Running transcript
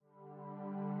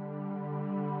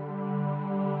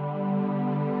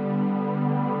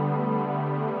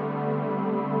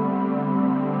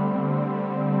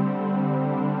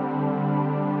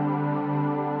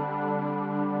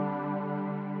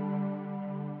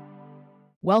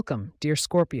Welcome, dear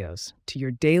Scorpios, to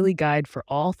your daily guide for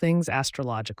all things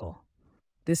astrological.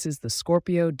 This is the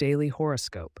Scorpio Daily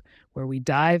Horoscope, where we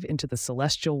dive into the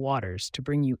celestial waters to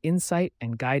bring you insight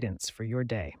and guidance for your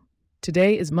day.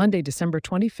 Today is Monday, December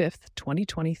 25th,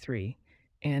 2023,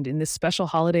 and in this special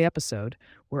holiday episode,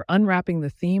 we're unwrapping the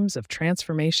themes of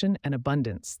transformation and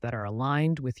abundance that are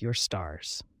aligned with your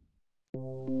stars.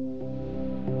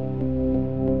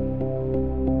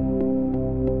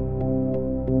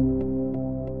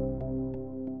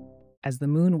 As the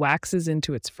moon waxes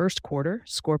into its first quarter,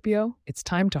 Scorpio, it's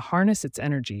time to harness its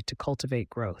energy to cultivate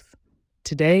growth.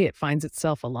 Today, it finds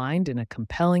itself aligned in a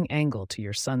compelling angle to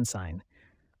your sun sign,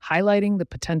 highlighting the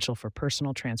potential for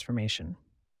personal transformation.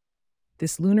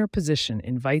 This lunar position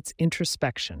invites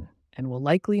introspection and will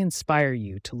likely inspire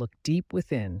you to look deep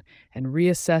within and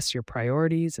reassess your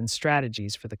priorities and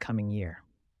strategies for the coming year.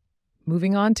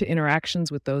 Moving on to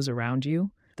interactions with those around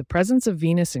you, the presence of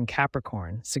Venus in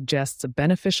Capricorn suggests a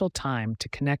beneficial time to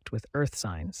connect with earth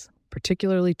signs,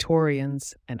 particularly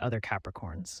Taurians and other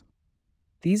Capricorns.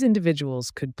 These individuals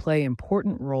could play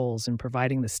important roles in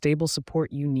providing the stable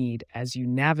support you need as you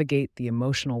navigate the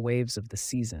emotional waves of the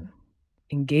season.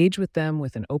 Engage with them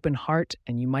with an open heart,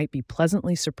 and you might be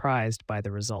pleasantly surprised by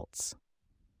the results.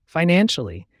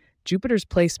 Financially, Jupiter's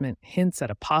placement hints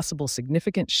at a possible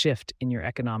significant shift in your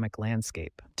economic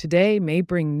landscape. Today may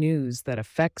bring news that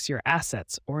affects your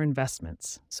assets or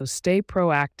investments, so stay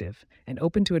proactive and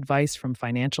open to advice from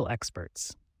financial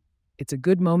experts. It's a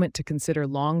good moment to consider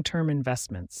long-term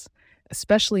investments,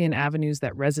 especially in avenues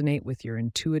that resonate with your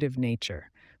intuitive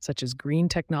nature, such as green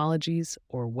technologies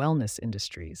or wellness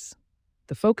industries.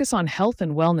 The focus on health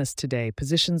and wellness today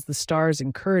positions the stars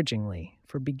encouragingly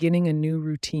for beginning a new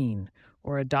routine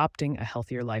or adopting a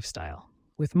healthier lifestyle.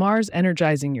 With Mars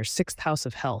energizing your sixth house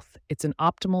of health, it's an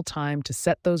optimal time to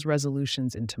set those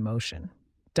resolutions into motion.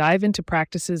 Dive into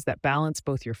practices that balance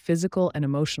both your physical and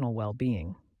emotional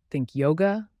well-being. Think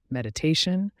yoga,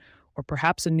 meditation, or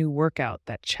perhaps a new workout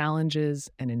that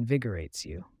challenges and invigorates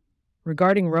you.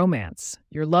 Regarding romance,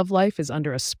 your love life is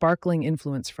under a sparkling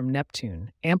influence from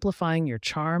Neptune, amplifying your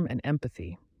charm and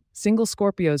empathy. Single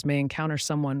Scorpios may encounter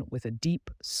someone with a deep,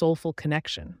 soulful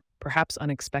connection, perhaps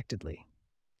unexpectedly.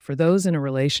 For those in a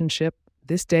relationship,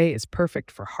 this day is perfect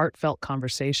for heartfelt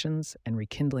conversations and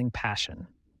rekindling passion.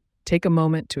 Take a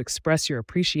moment to express your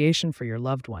appreciation for your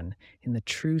loved one in the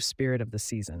true spirit of the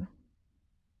season.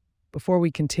 Before we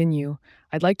continue,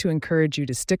 I'd like to encourage you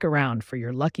to stick around for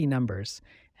your lucky numbers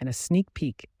and a sneak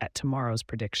peek at tomorrow's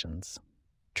predictions.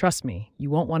 Trust me, you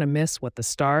won't want to miss what the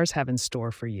stars have in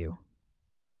store for you.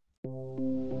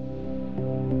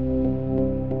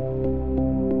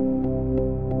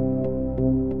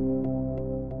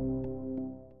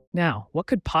 Now, what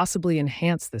could possibly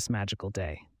enhance this magical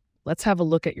day? Let's have a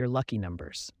look at your lucky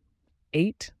numbers: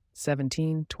 8,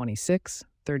 17, 26,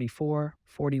 34,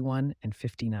 41, and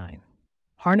 59.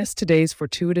 Harness today's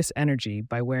fortuitous energy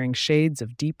by wearing shades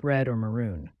of deep red or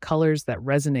maroon, colors that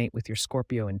resonate with your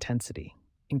Scorpio intensity.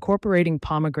 Incorporating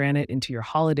pomegranate into your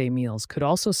holiday meals could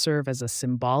also serve as a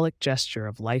symbolic gesture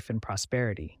of life and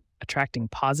prosperity, attracting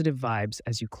positive vibes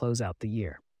as you close out the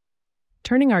year.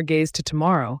 Turning our gaze to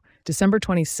tomorrow, December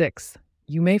 26th,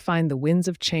 you may find the winds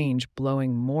of change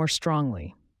blowing more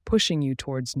strongly, pushing you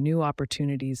towards new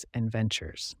opportunities and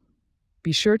ventures.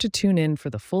 Be sure to tune in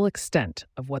for the full extent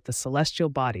of what the celestial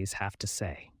bodies have to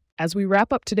say. As we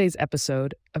wrap up today's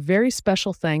episode, a very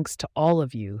special thanks to all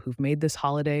of you who've made this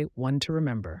holiday one to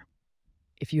remember.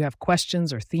 If you have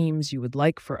questions or themes you would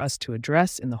like for us to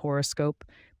address in the horoscope,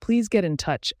 please get in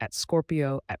touch at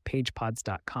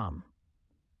scorpio@pagepods.com.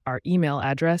 Our email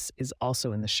address is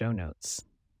also in the show notes.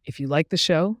 If you like the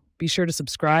show, be sure to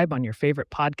subscribe on your favorite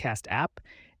podcast app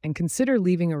and consider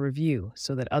leaving a review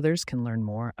so that others can learn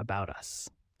more about us.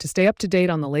 To stay up to date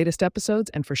on the latest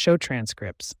episodes and for show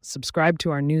transcripts, subscribe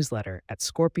to our newsletter at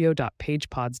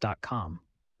scorpio.pagepods.com.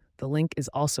 The link is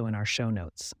also in our show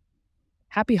notes.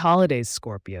 Happy holidays,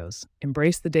 Scorpios.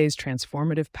 Embrace the day's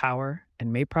transformative power,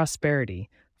 and may prosperity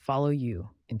follow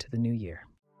you into the new year.